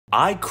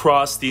I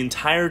crossed the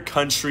entire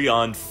country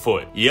on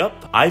foot.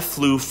 Yep, I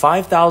flew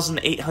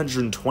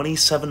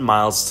 5,827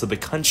 miles to the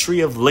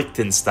country of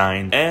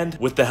Liechtenstein, and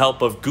with the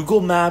help of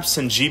Google Maps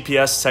and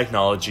GPS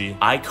technology,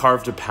 I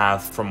carved a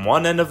path from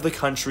one end of the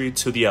country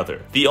to the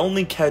other. The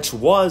only catch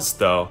was,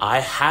 though,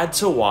 I had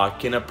to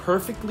walk in a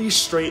perfectly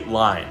straight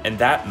line, and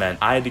that meant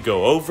I had to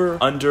go over,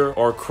 under,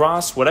 or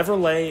cross whatever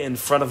lay in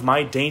front of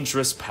my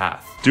dangerous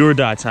path. Do or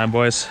die time,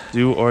 boys.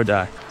 Do or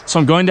die. So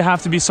I'm going to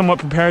have to be somewhat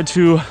prepared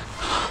to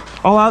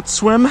all out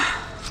swim. All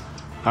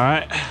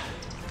right.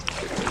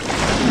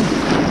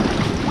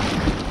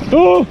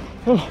 Oh,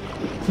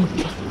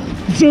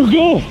 so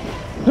cool.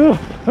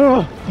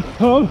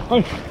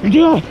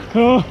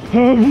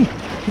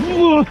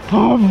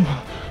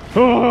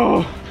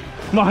 Oh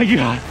my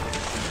God.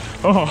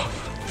 Oh,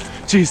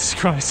 Jesus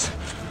Christ.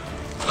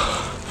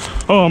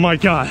 Oh my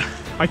God.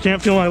 I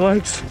can't feel my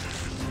legs.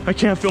 I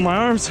can't feel my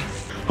arms.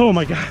 Oh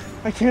my God.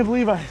 I can't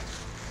believe I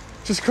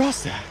just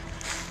crossed that.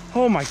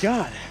 Oh my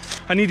God.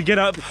 I need to get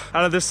up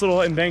out of this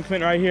little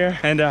embankment right here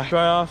and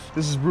dry off.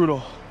 This is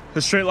brutal.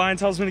 The straight line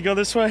tells me to go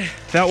this way.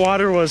 That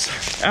water was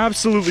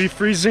absolutely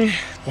freezing.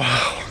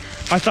 Wow.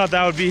 I thought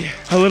that would be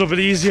a little bit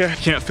easier.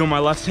 Can't feel my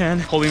left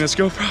hand holding this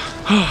GoPro.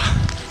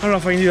 I don't know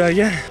if I can do that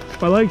again.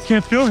 My legs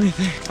can't feel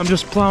anything. I'm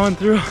just plowing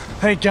through.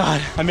 Thank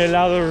God I made it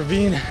out of the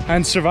ravine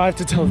and survived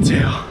to tell the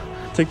tale.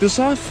 Take this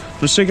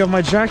off. Let's shake off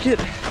my jacket.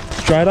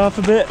 Dry it off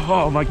a bit.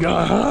 Oh my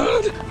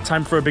God.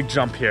 Time for a big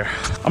jump here.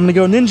 I'm gonna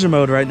go ninja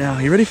mode right now.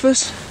 You ready for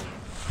this?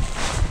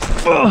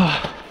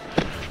 Ugh.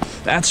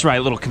 That's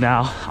right, little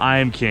canal. I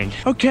am king.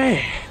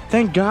 Okay,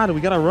 thank God we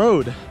got a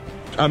road.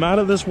 I'm out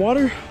of this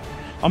water.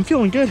 I'm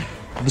feeling good.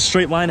 The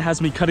straight line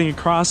has me cutting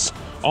across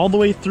all the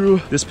way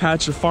through this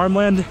patch of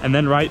farmland and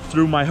then right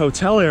through my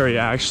hotel area,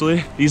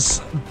 actually.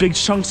 These big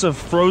chunks of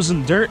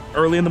frozen dirt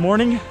early in the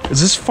morning. Is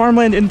this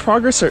farmland in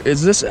progress, or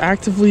is this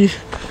actively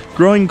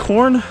growing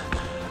corn?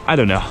 I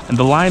don't know. And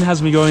the line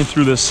has me going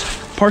through this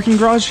parking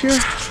garage here.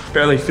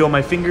 Barely feel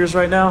my fingers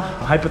right now.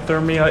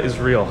 Hypothermia is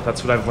real.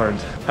 That's what I've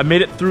learned. I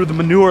made it through the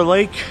manure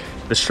lake.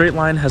 The straight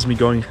line has me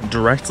going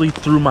directly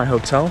through my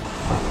hotel.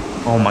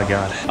 Oh my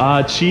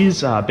God.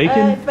 Cheese,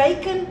 bacon.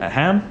 Bacon.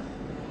 Ham.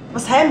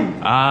 What's ham?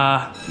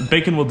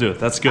 Bacon will do.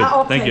 That's good.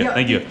 Okay, Thank you. yeah,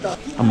 Thank you.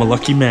 I'm a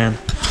lucky man.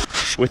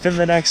 Within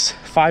the next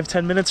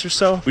 5-10 minutes or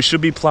so, we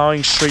should be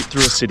plowing straight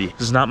through a city.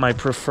 This is not my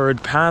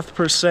preferred path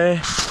per se,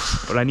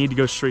 but I need to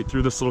go straight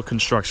through this little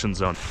construction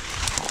zone.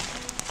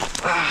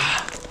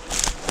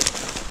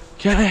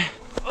 Okay.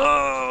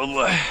 Oh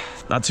boy.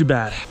 Not too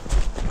bad.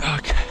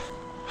 Okay.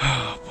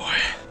 Oh boy.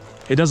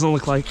 It doesn't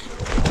look like.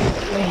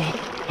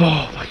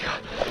 Oh my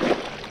God.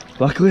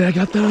 Luckily I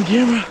got that on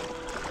camera.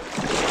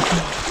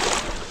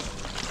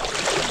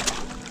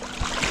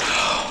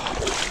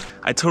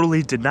 I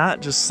totally did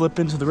not just slip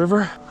into the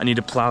river. I need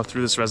to plow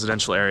through this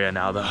residential area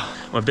now though.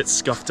 I'm a bit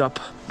scuffed up.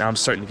 Now I'm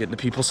starting to get into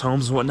people's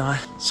homes and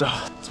whatnot. So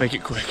let's make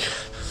it quick.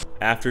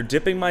 After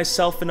dipping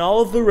myself in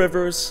all of the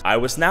rivers, I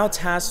was now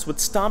tasked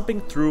with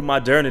stomping through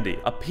modernity,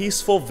 a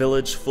peaceful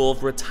village full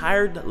of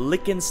retired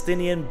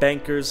Liechtensteinian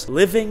bankers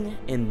living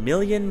in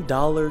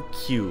million-dollar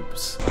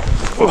cubes.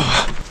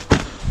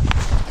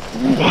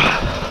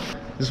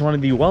 This is one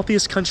of the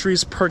wealthiest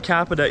countries per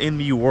capita in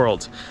the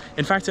world.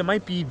 In fact, it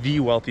might be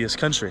the wealthiest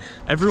country.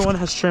 Everyone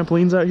has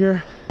trampolines out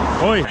here.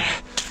 Oi!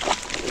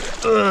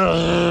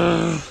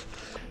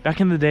 Back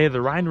in the day,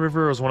 the Rhine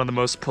River was one of the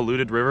most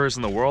polluted rivers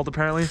in the world,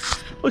 apparently.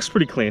 Looks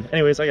pretty clean.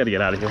 Anyways, I gotta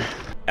get out of here.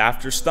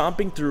 After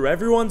stomping through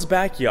everyone's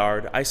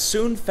backyard, I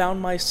soon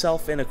found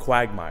myself in a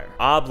quagmire,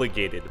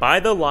 obligated by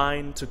the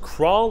line to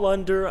crawl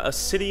under a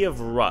city of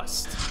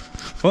rust.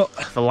 Well,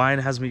 the line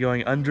has me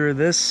going under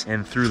this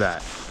and through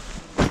that.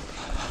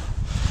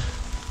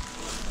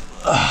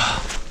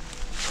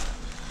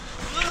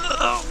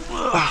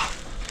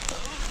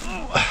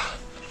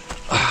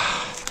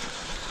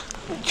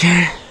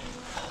 Okay.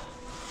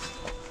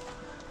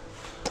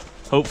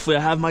 Hopefully I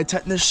have my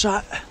tetanus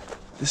shot.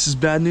 This is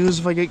bad news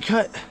if I get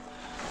cut.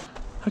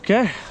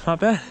 Okay, not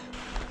bad.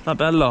 Not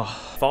bad at all.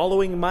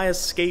 Following my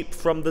escape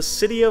from the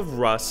city of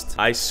rust,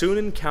 I soon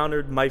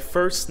encountered my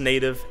first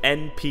native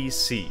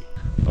NPC.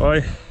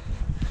 Oi.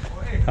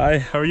 Hi,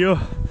 how are you?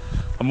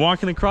 I'm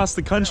walking across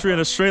the country in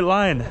a straight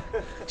line.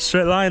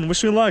 Straight line,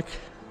 wish me luck.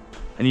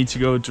 I need to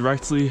go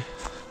directly,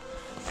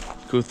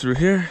 go through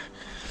here.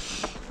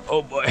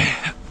 Oh boy.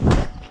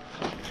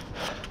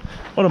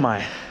 What am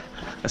I?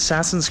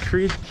 Assassin's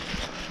Creed?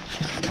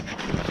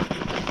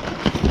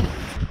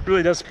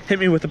 Really does hit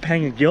me with a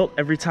pang of guilt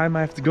every time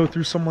I have to go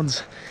through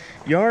someone's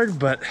yard,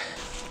 but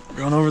we're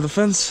going over the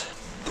fence.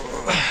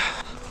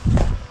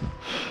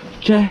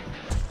 Okay.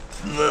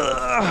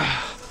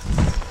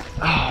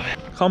 Oh man.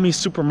 Call me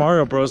Super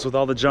Mario Bros with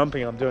all the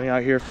jumping I'm doing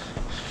out here.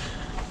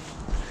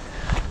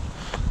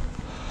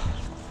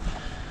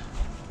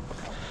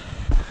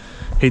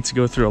 Hate to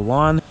go through a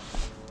lawn.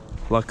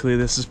 Luckily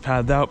this is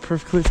pathed out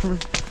perfectly for me.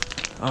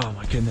 Oh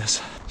my goodness.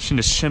 Just need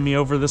to shimmy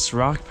over this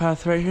rock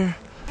path right here.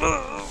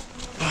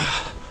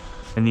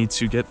 I need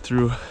to get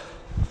through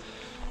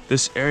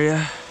this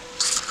area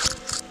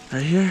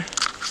right here.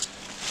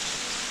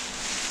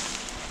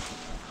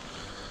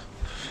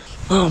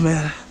 Oh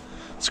man,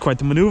 it's quite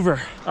the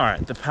maneuver. All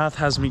right, the path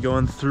has me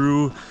going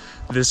through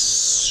this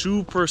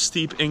super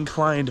steep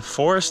inclined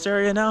forest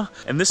area now,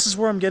 and this is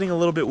where I'm getting a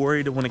little bit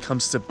worried when it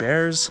comes to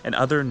bears and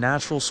other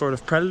natural sort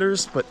of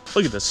predators. But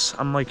look at this,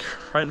 I'm like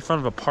right in front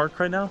of a park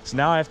right now, so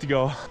now I have to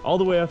go all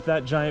the way up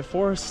that giant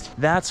forest.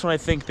 That's when I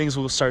think things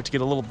will start to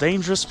get a little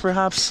dangerous,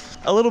 perhaps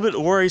a little bit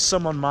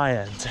worrisome on my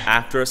end.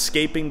 After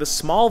escaping the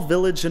small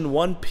village in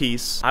one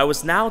piece, I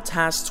was now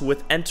tasked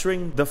with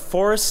entering the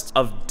Forest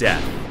of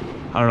Death.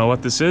 I don't know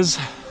what this is.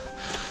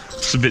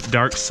 It's a bit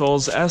Dark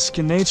Souls-esque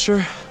in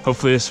nature.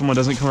 Hopefully someone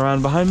doesn't come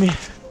around behind me,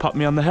 pop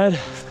me on the head.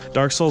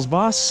 Dark Souls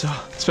boss, so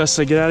it's best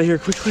I get out of here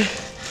quickly.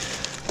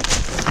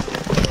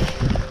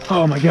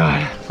 Oh my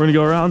God. We're gonna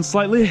go around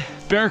slightly.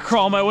 Bear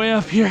crawl my way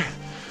up here.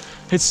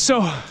 It's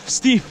so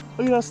steep.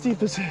 Look at how steep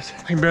this is.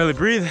 I can barely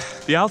breathe.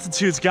 The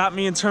altitude's got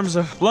me in terms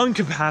of lung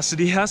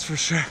capacity, that's for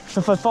sure.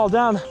 If I fall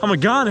down, I'm a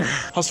goner.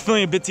 I was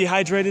feeling a bit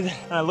dehydrated,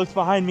 and I looked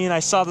behind me and I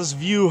saw this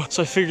view,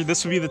 so I figured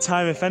this would be the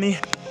time, if any.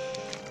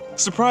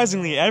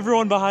 Surprisingly,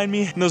 everyone behind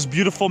me in those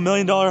beautiful $1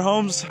 million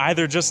homes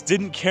either just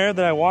didn't care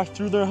that I walked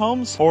through their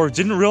homes, or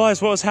didn't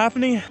realize what was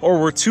happening, or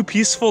were too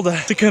peaceful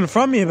to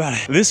confront me about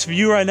it. This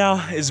view right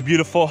now is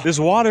beautiful. This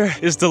water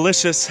is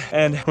delicious.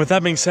 And with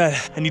that being said,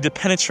 I need to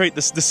penetrate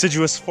this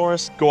deciduous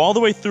forest, go all the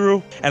way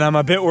through, and I'm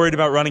a bit worried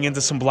about running into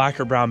some black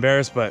or brown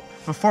bears. But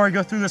before I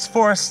go through this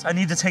forest, I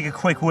need to take a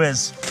quick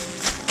whiz.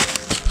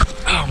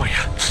 Oh my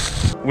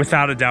God.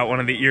 Without a doubt, one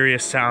of the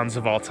eeriest sounds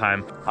of all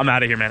time. I'm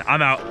out of here, man.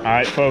 I'm out. All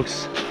right,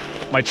 folks.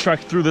 My trek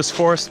through this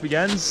forest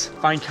begins.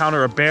 If I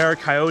encounter a bear,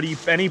 coyote,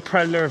 any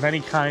predator of any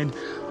kind,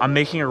 I'm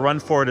making a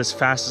run for it as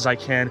fast as I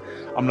can.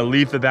 I'm gonna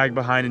leave the bag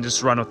behind and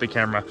just run with the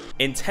camera.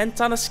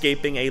 Intent on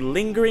escaping a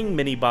lingering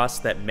mini-boss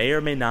that may or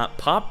may not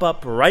pop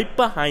up right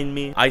behind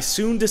me, I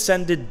soon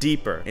descended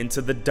deeper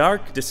into the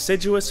dark,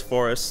 deciduous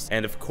forest,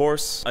 and of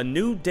course, a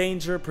new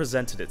danger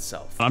presented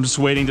itself. I'm just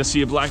waiting to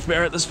see a black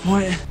bear at this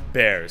point.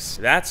 Bears.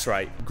 That's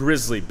right,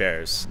 grizzly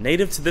bears.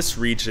 Native to this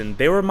region,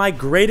 they were my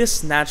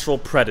greatest natural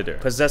predator,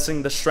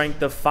 possessing the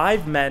strength of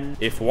 5 men.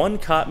 If one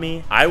caught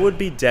me, I would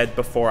be dead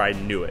before I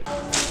knew it.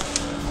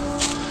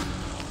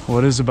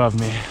 What is above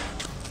me?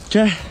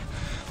 Okay,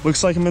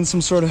 looks like I'm in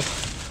some sort of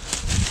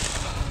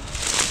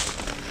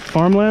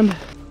farmland.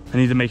 I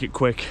need to make it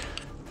quick.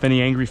 If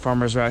any angry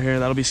farmers are out here,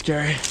 that'll be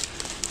scary.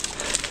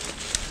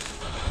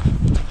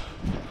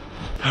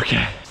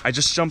 Okay, I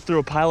just jumped through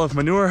a pile of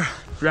manure.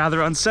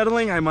 Rather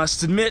unsettling, I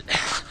must admit.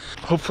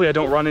 Hopefully I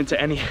don't run into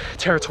any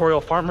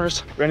territorial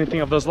farmers or anything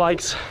of those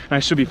likes, and I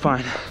should be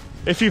fine.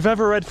 If you've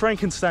ever read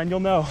Frankenstein,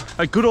 you'll know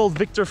a good old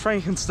Victor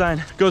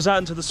Frankenstein goes out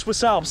into the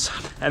Swiss Alps,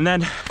 and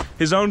then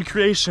his own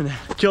creation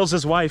kills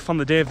his wife on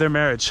the day of their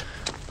marriage.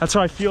 That's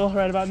how I feel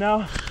right about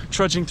now,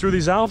 trudging through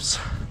these Alps,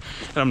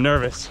 and I'm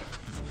nervous.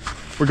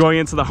 We're going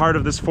into the heart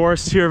of this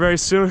forest here very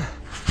soon,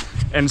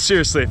 and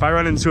seriously, if I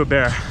run into a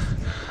bear,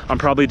 I'm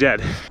probably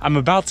dead. I'm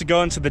about to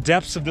go into the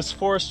depths of this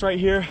forest right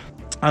here.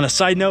 On a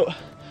side note,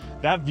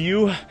 that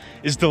view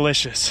is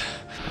delicious.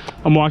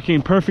 I'm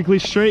walking perfectly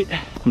straight.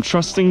 I'm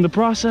trusting the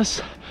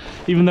process,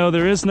 even though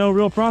there is no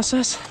real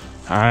process.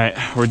 All right,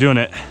 we're doing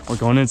it. We're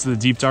going into the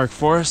deep, dark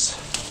forest.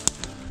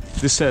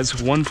 This says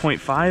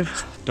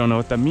 1.5. Don't know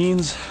what that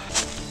means.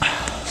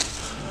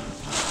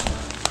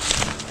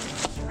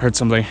 Heard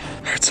something.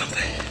 Heard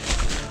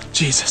something.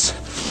 Jesus.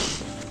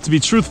 To be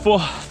truthful,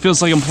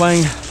 feels like I'm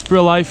playing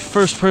real life,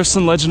 first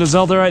person Legend of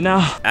Zelda right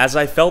now. As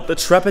I felt the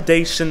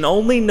trepidation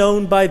only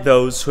known by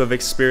those who have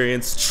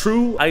experienced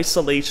true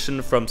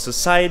isolation from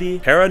society,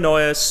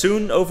 paranoia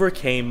soon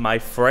overcame my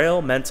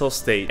frail mental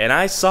state, and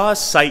I saw a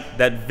sight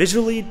that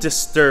visually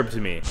disturbed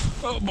me.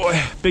 Oh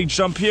boy, big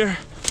jump here.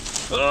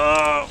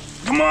 Oh,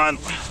 come on.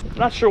 I'm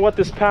not sure what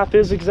this path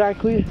is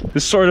exactly.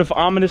 This sort of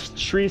ominous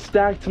tree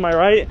stack to my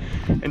right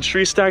and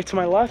tree stack to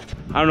my left.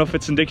 I don't know if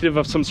it's indicative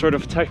of some sort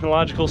of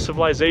technological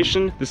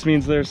civilization. This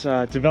means there's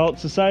a developed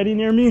society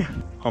near me.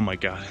 Oh my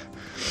God.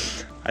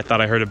 I thought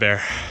I heard a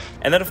bear.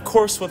 And then of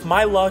course, with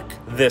my luck,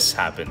 this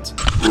happened.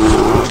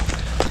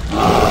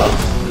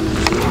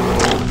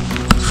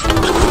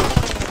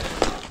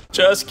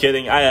 Just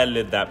kidding, I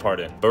edited that part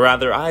in. But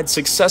rather, I had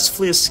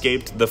successfully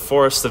escaped the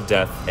Forest of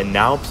Death and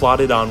now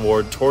plodded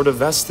onward toward a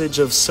vestige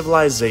of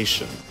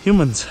civilization.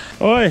 Humans.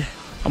 Oi,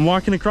 I'm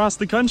walking across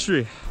the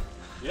country.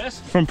 Yes.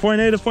 From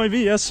point A to point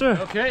B, yes sir.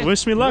 Okay.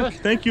 Wish me luck.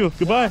 Good. Thank you.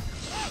 Goodbye.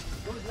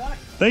 Good luck.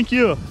 Thank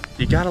you.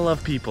 You gotta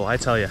love people, I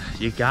tell you.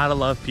 You gotta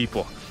love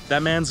people.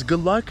 That man's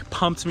good luck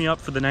pumped me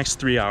up for the next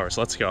 3 hours.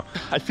 Let's go.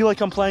 I feel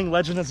like I'm playing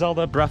Legend of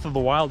Zelda Breath of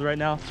the Wild right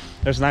now.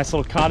 There's a nice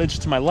little cottage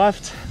to my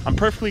left. I'm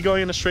perfectly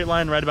going in a straight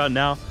line right about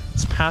now.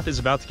 This path is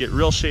about to get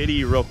real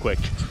shady real quick.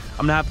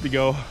 I'm gonna have to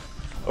go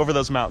over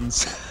those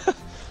mountains.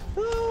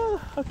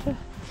 Okay.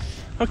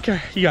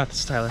 Okay, you got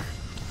this, Tyler.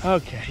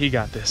 Okay, you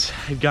got this.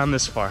 You've gotten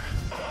this far.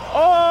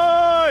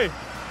 Oi!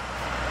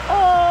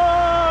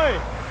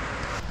 Oi!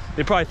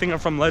 They probably think I'm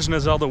from Legend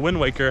of Zelda Wind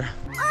Waker.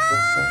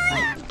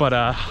 But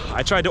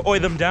I tried to oi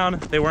them down.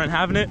 They weren't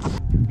having it.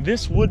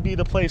 This would be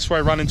the place where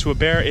I run into a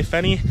bear, if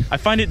any. I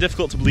find it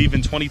difficult to believe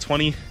in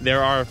 2020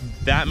 there are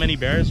that many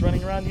bears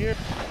running around here.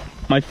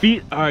 My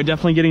feet are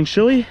definitely getting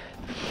chilly.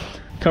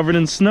 Covered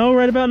in snow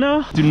right about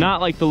now. Do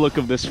not like the look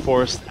of this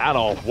forest at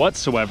all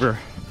whatsoever.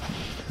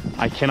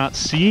 I cannot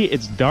see,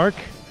 it's dark,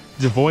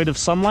 devoid of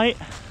sunlight,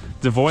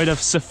 devoid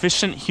of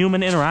sufficient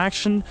human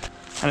interaction.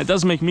 And it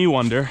does make me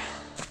wonder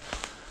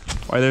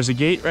why there's a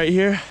gate right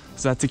here.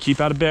 Is that to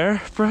keep out a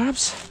bear,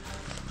 perhaps?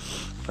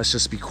 Let's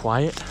just be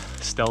quiet,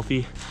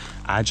 stealthy,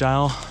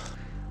 agile.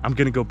 I'm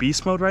gonna go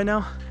beast mode right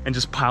now and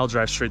just pile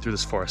drive straight through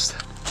this forest.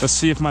 Let's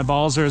see if my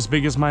balls are as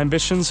big as my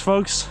ambitions,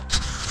 folks.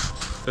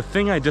 The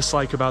thing I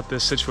dislike about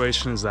this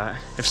situation is that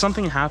if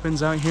something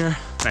happens out here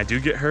and I do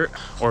get hurt,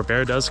 or a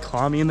bear does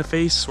claw me in the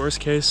face, worst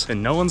case,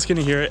 then no one's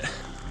gonna hear it.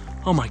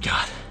 Oh my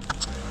God.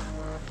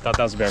 Thought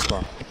that was a bear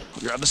claw.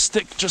 Grab a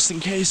stick just in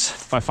case.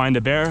 If I find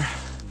a bear,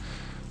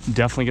 I'm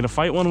definitely gonna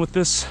fight one with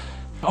this.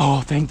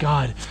 Oh, thank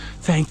God.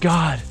 Thank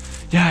God.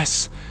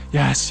 Yes.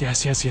 Yes,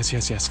 yes, yes, yes,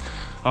 yes, yes.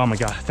 Oh my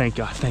God, thank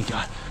God, thank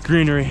God.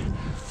 Greenery.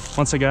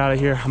 Once I get out of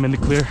here, I'm in the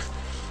clear.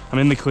 I'm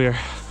in the clear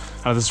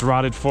out of this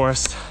rotted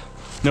forest.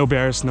 No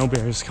bears, no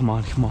bears. Come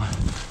on, come on.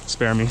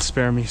 Spare me,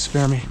 spare me,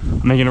 spare me.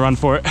 I'm making a run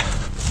for it.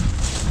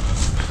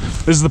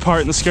 This is the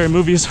part in the scary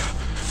movies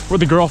where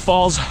the girl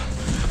falls,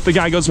 the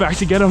guy goes back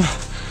to get him,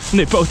 and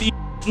they both eat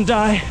and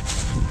die.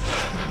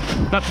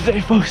 Not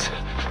today, folks.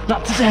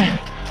 Not today.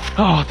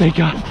 Oh, thank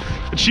God.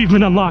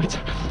 Achievement unlocked.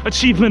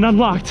 Achievement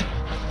unlocked.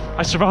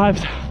 I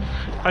survived.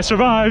 I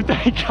survived.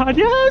 Thank God.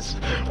 Yes.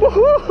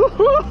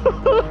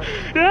 Woohoo!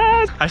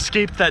 Yes. I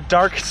escaped that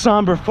dark,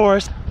 somber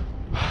forest.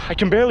 I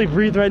can barely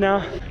breathe right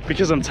now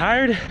because I'm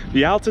tired,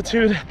 the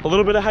altitude, a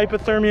little bit of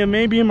hypothermia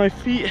maybe in my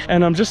feet,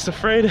 and I'm just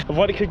afraid of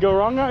what could go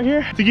wrong out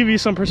here. To give you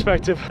some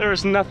perspective, there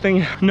is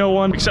nothing, no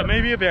one, except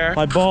maybe a bear.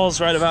 My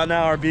balls right about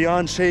now are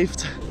beyond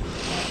chafed.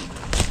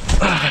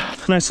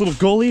 Nice little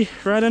gully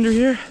right under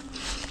here.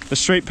 The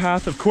straight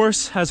path, of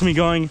course, has me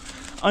going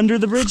under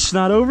the bridge,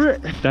 not over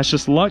it. That's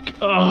just luck.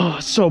 Oh,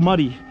 so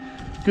muddy.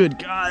 Good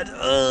God.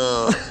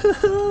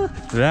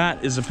 That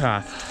is a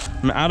path.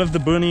 I'm out of the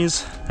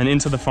boonies and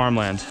into the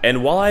farmland.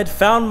 And while I'd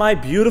found my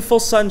beautiful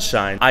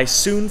sunshine, I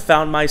soon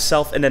found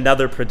myself in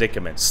another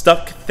predicament,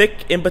 stuck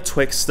thick in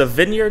betwixt the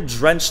vineyard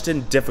drenched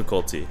in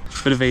difficulty.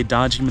 Bit of a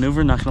dodgy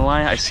maneuver, not gonna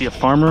lie. I see a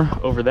farmer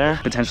over there,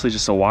 potentially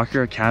just a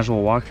walker, a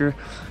casual walker.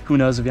 Who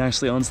knows if he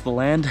actually owns the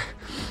land,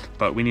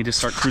 but we need to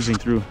start cruising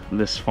through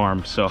this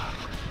farm. So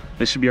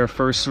this should be our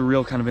first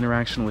real kind of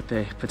interaction with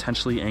a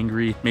potentially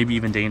angry, maybe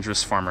even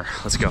dangerous farmer.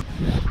 Let's go.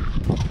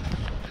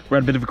 We're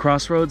at a bit of a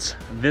crossroads.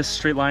 This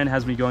straight line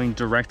has me going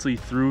directly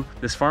through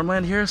this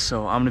farmland here,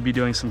 so I'm gonna be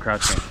doing some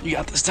crouching. You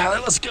got this, Tyler,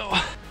 let's go.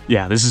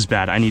 Yeah, this is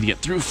bad. I need to get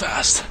through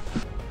fast.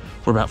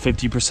 We're about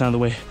 50% of the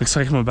way. Looks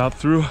like I'm about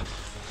through.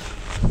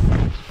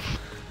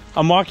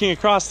 I'm walking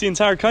across the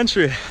entire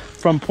country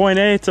from point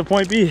A to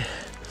point B.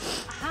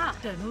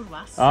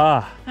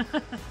 Ah,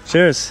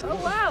 cheers. Oh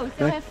wow,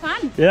 so have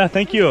fun. Yeah,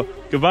 thank you.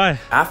 Goodbye.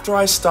 After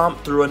I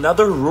stomped through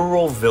another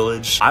rural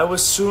village, I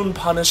was soon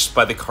punished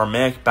by the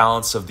karmic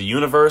balance of the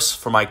universe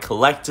for my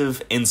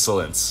collective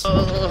insolence.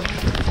 Oh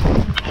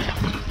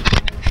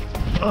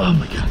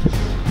my God.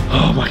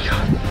 Oh my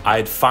God. I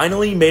had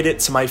finally made it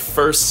to my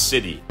first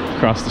city.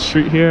 Across the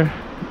street here.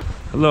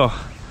 Hello.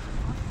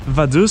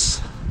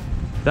 Vaduz?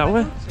 That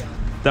way?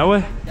 That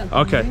way?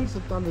 Okay.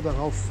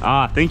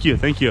 Ah, thank you,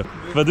 thank you.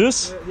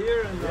 Vaduz?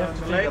 Here and you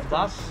have to take a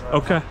bus.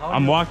 Okay,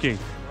 I'm walking.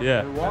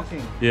 Yeah. You're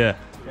walking. Yeah.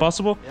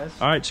 Possible? Yes.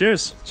 All right,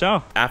 cheers.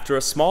 Ciao. After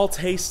a small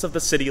taste of the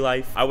city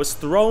life, I was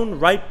thrown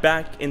right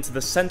back into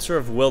the center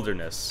of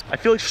wilderness. I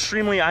feel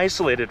extremely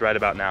isolated right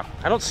about now.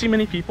 I don't see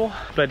many people,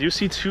 but I do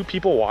see two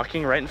people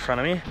walking right in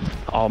front of me.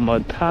 All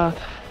mud path.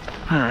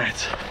 All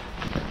right.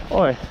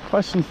 Oi,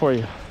 question for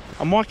you.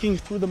 I'm walking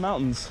through the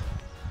mountains.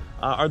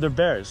 Are there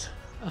bears?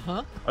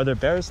 Are there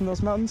bears in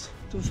those mountains?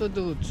 To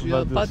Vaduz,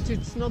 yeah, but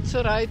it's not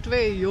the right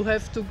way. You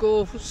have to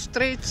go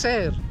straight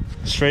there.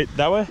 Straight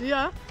that way?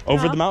 Yeah.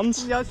 Over yeah. the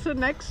mountains? Yeah, the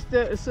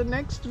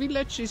next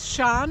village is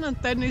Shan and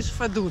then is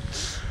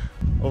Vaduz.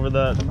 Over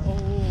the...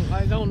 Oh,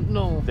 I don't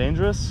know.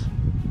 Dangerous?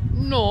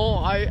 No,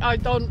 I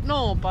don't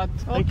know, but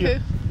Thank okay.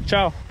 you.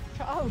 Ciao.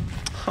 Ciao.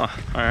 Huh,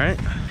 all right.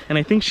 And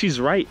I think she's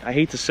right. I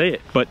hate to say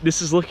it, but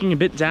this is looking a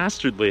bit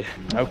dastardly.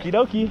 Okie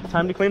dokie,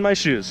 time to clean my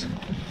shoes.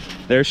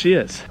 There she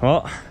is.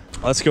 Well,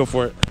 let's go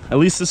for it. At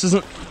least this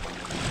isn't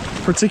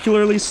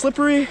particularly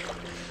slippery,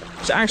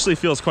 which actually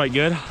feels quite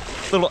good.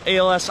 Little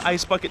ALS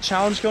ice bucket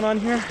challenge going on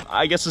here.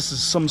 I guess this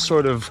is some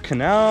sort of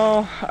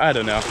canal. I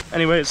don't know.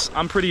 Anyways,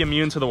 I'm pretty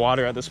immune to the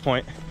water at this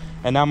point,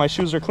 and now my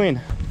shoes are clean.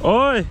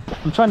 Oi!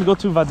 I'm trying to go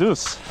to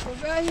Vaduz.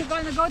 Where are you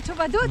going to go to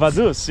Vaduz?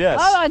 Vaduz, yes.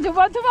 Oh, and you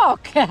want to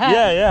walk?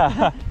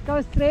 Yeah.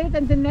 Go straight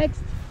and the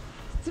next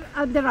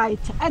on the right.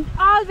 And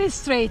always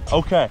straight.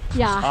 Okay.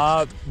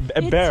 Yeah.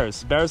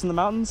 Bears in the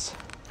mountains?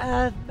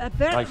 A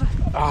bear. Like,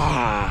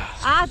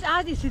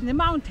 this is in the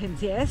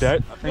mountains, yes.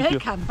 Thank you.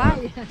 Welcome,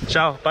 bye.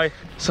 Ciao, bye.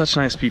 Such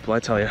nice people, I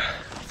tell you.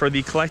 For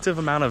the collective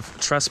amount of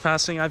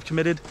trespassing I've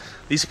committed,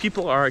 these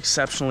people are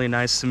exceptionally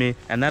nice to me,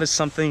 and that is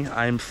something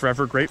I'm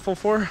forever grateful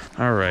for.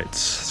 All right,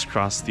 let's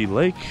cross the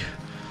lake.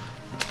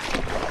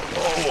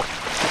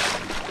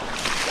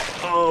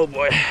 Oh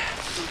boy.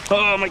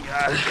 Oh my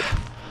God.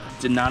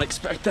 Did not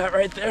expect that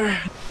right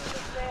there.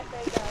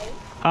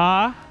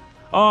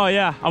 Oh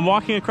yeah, I'm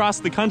walking across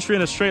the country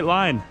in a straight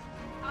line.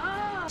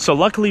 So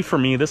luckily for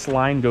me, this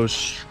line goes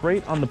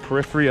straight on the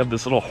periphery of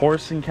this little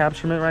horse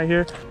encapsulation right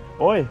here.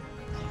 Oi.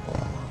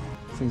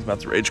 This thing's about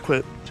to rage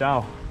quit.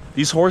 Ciao.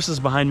 These horses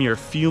behind me are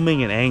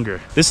fuming in anger.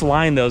 This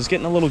line though is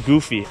getting a little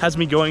goofy. Has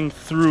me going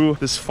through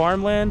this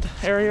farmland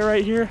area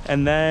right here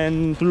and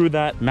then through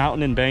that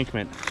mountain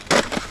embankment.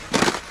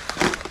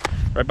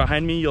 Right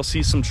behind me, you'll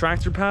see some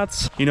tractor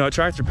paths. You know what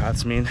tractor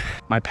paths mean.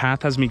 My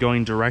path has me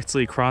going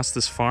directly across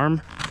this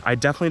farm. I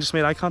definitely just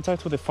made eye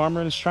contact with a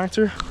farmer and his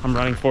tractor. I'm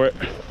running for it.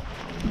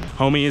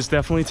 Homie is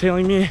definitely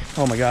tailing me.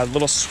 Oh my God,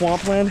 little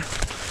swampland.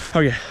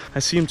 Okay, I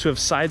seem to have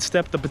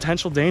sidestepped the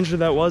potential danger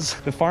that was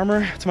the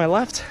farmer to my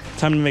left.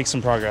 Time to make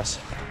some progress.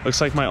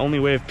 Looks like my only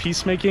way of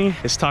peacemaking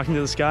is talking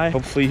to this guy.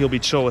 Hopefully he'll be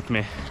chill with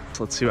me.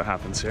 So let's see what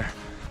happens here.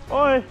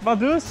 Oi,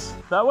 Vaduz,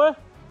 that way?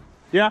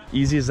 Yeah,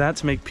 easy as that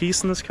to make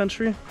peace in this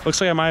country.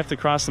 Looks like I might have to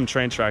cross some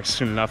train tracks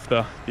soon enough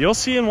though. You'll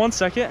see in 1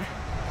 second.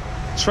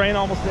 Train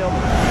almost nailed me.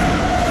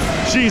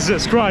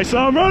 Jesus Christ,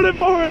 I'm running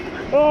for it.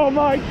 Oh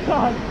my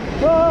God.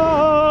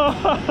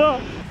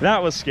 Oh.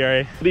 That was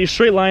scary. The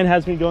straight line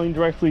has me going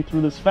directly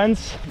through this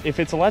fence. If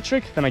it's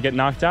electric, then I get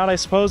knocked out, I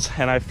suppose,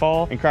 and I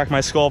fall and crack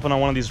my skull open on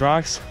one of these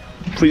rocks.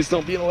 Please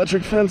don't be an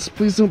electric fence.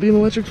 Please don't be an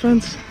electric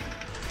fence.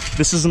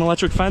 This is an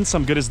electric fence.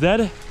 I'm good as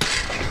dead.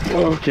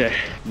 Okay.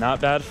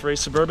 Not bad for a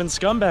suburban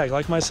scumbag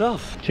like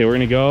myself. Okay, we're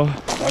gonna go.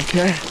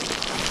 Okay.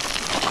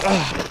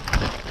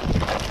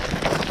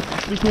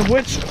 Speaking of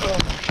which,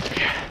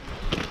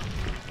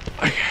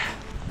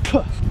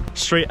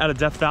 straight out of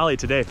Death Valley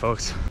today,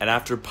 folks. And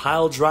after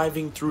pile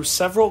driving through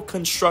several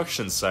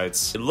construction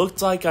sites, it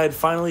looked like I'd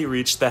finally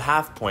reached the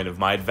half point of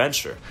my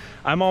adventure.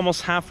 I'm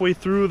almost halfway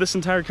through this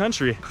entire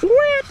country.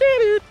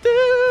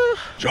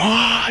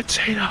 John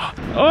Cena.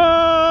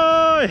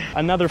 Oh,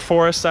 another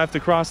forest I have to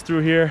cross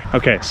through here.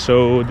 Okay,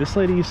 so this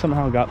lady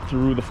somehow got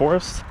through the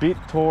forest. Beat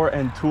Tor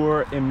and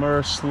Tour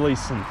immer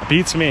schließen.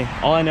 Beats me.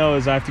 All I know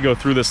is I have to go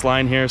through this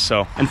line here,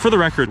 so. And for the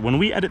record, when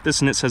we edit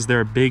this and it says there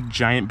are big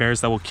giant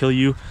bears that will kill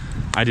you,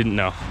 I didn't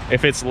know.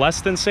 If it's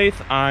less than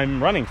safe,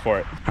 I'm running for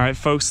it. All right,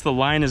 folks, the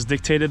line is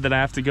dictated that I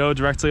have to go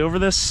directly over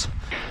this.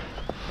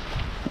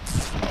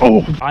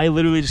 Oh, I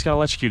literally just got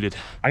electrocuted.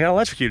 I got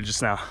electrocuted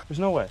just now. There's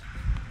no way.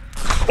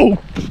 Oh,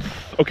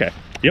 okay.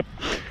 Yep,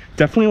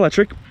 definitely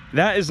electric.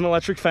 That is an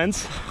electric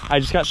fence. I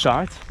just got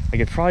shocked. I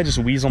could probably just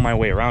weasel my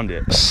way around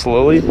it.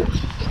 Slowly.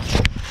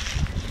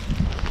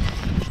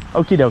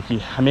 Okie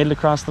dokie. I made it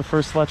across the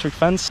first electric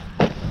fence.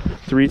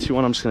 3, 2,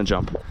 1, I'm just gonna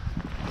jump.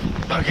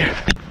 Okay.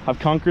 I've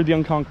conquered the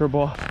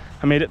unconquerable.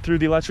 I made it through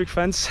the electric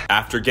fence.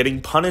 After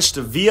getting punished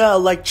via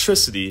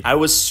electricity, I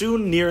was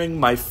soon nearing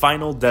my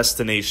final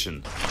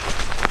destination.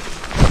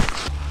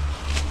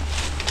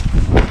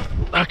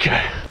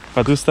 Okay.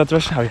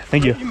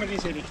 Thank you.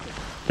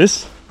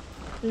 This?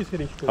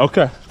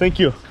 Okay, thank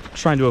you. I'm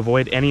trying to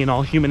avoid any and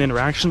all human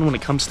interaction when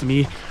it comes to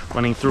me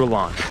running through a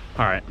lawn.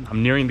 All right,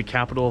 I'm nearing the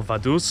capital of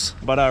Vaduz,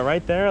 but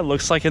right there, it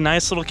looks like a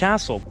nice little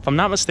castle. If I'm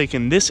not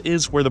mistaken, this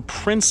is where the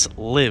prince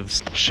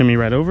lives. Shimmy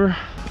right over.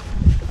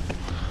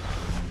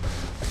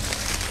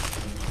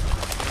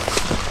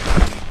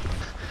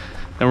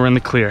 And we're in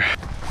the clear.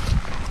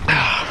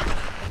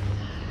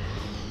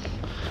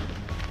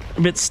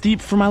 A bit steep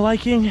for my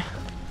liking.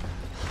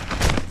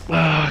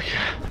 Okay.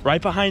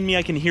 Right behind me,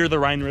 I can hear the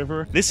Rhine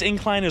River. This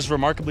incline is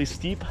remarkably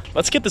steep.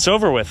 Let's get this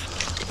over with.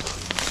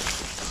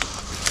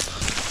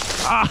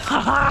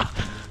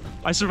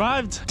 I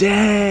survived.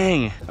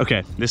 Dang.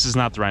 Okay, this is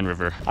not the Rhine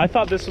River. I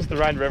thought this was the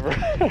Rhine River.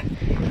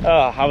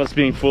 I was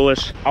being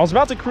foolish. I was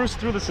about to cruise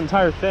through this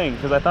entire thing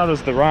because I thought it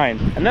was the Rhine.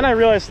 And then I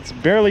realized it's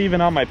barely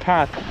even on my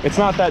path. It's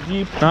not that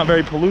deep, not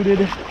very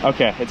polluted.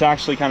 Okay, it's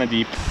actually kind of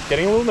deep.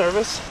 Getting a little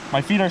nervous.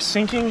 My feet are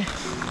sinking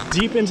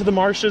deep into the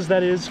marshes,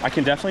 that is. I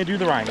can definitely do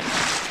the Rhine.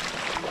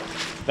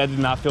 That did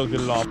not feel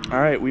good at all.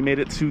 All right, we made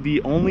it to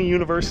the only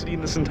university in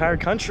this entire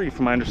country,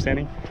 from my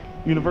understanding.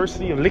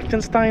 University of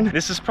Liechtenstein.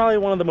 This is probably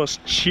one of the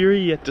most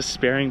cheery yet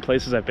despairing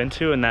places I've been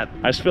to, and that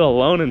I just feel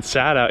alone and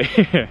sad out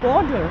here.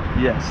 Border.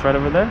 Yes, right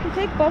over there. You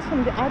take bus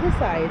from the other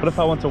side. What if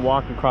I want to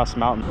walk across the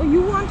mountain? Oh,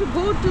 you want to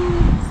go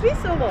to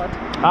Swiss or what?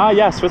 Ah,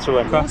 yeah,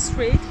 Switzerland. Go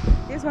straight.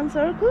 There's one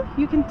circle.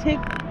 You can take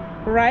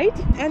right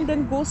and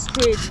then go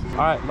straight. All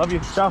right, love you.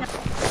 Ciao.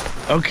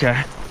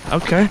 Okay,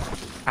 okay.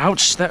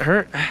 Ouch, that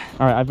hurt.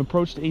 All right, I've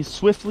approached a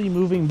swiftly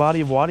moving body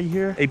of water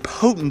here. A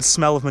potent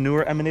smell of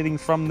manure emanating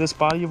from this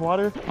body of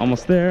water.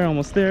 Almost there,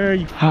 almost there.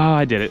 Ah,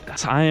 I did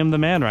it. I am the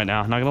man right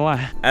now, not gonna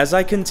lie. As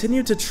I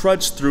continued to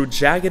trudge through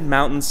jagged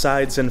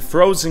mountainsides and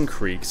frozen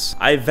creeks,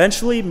 I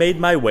eventually made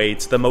my way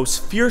to the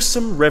most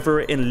fearsome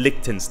river in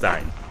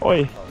Liechtenstein.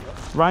 Oi,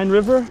 Rhine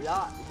River?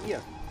 Yeah,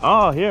 here.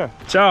 Oh, here.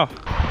 Ciao.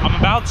 I'm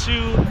about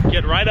to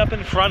get right up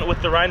in front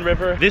with the Rhine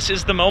River. This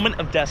is the moment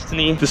of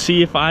destiny to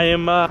see if I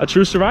am a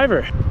true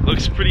survivor.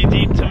 Looks pretty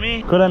deep to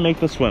me. Could I make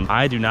the swim?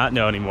 I do not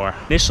know anymore.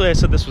 Initially, I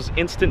said this was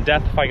instant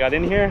death if I got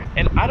in here,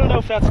 and I don't know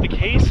if that's the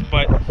case,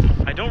 but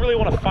I don't really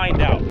want to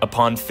find out.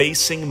 Upon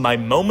facing my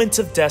moment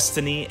of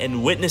destiny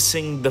and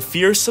witnessing the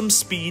fearsome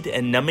speed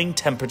and numbing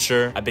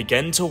temperature, I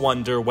began to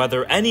wonder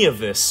whether any of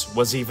this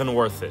was even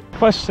worth it.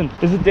 Question,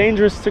 is it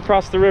dangerous to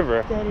cross the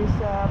river? There is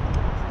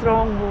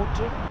strong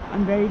water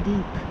and very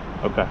deep.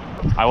 Okay.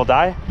 I will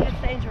die? It's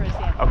dangerous,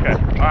 yeah. Okay.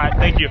 All right,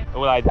 thank you.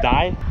 Will I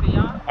die?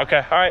 Yeah.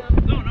 Okay, all right.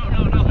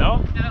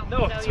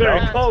 No, it's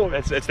very cold.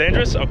 It's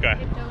dangerous?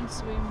 Okay. Don't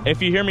swim.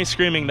 If you hear me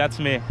screaming, that's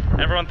me.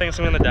 Everyone thinks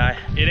I'm gonna die.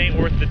 It ain't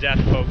worth the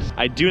death, folks.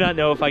 I do not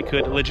know if I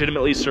could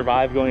legitimately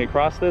survive going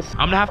across this.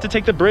 I'm gonna have to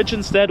take the bridge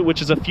instead,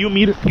 which is a few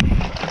meters.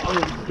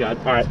 Oh God.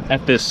 All right,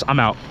 F this, I'm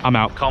out.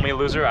 Call me a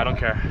loser, I don't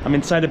care. I'm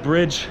inside a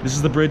bridge. This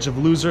is the bridge of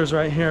losers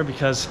right here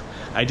because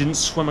I didn't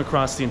swim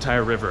across the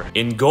entire river.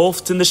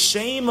 Engulfed in the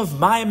shame of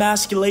my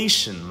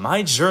emasculation,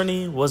 my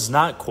journey was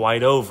not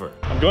quite over.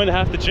 I'm going to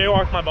have to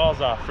jaywalk my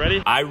balls off.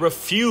 Ready? I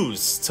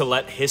refuse to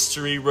let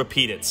history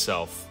repeat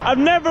itself. I've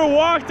never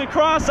walked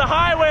across a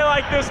highway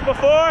like this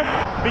before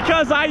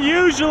because I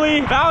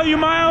usually value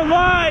my own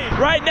life.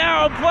 Right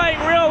now I'm playing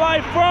real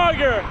life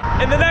Frogger.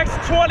 In the next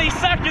 20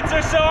 seconds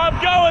or so, I'm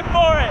going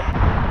for it.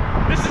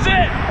 This is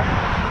it.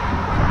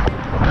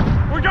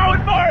 We're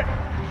going for it.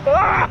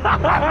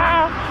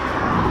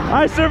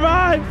 I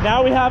survived.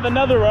 Now we have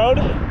another road.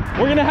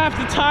 We're gonna have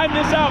to time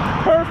this out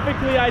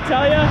perfectly, I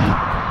tell you.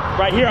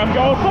 Right here, I'm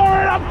going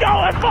for it. I'm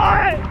going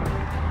for it.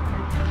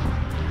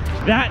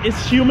 That is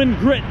human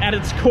grit at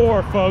its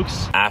core,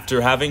 folks.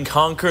 After having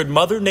conquered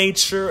Mother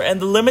Nature and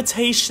the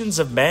limitations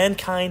of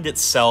mankind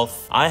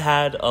itself, I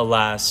had,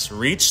 alas,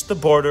 reached the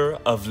border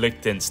of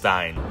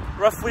Liechtenstein.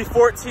 Roughly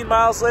 14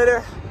 miles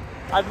later,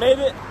 I've made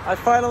it. I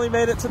finally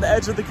made it to the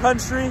edge of the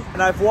country,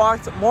 and I've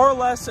walked more or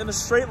less in a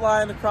straight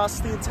line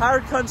across the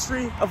entire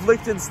country of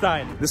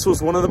Liechtenstein. This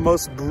was one of the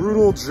most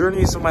brutal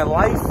journeys of my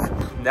life.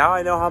 Now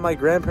I know how my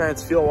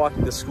grandparents feel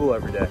walking to school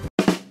every day.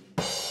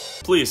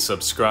 Please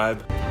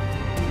subscribe.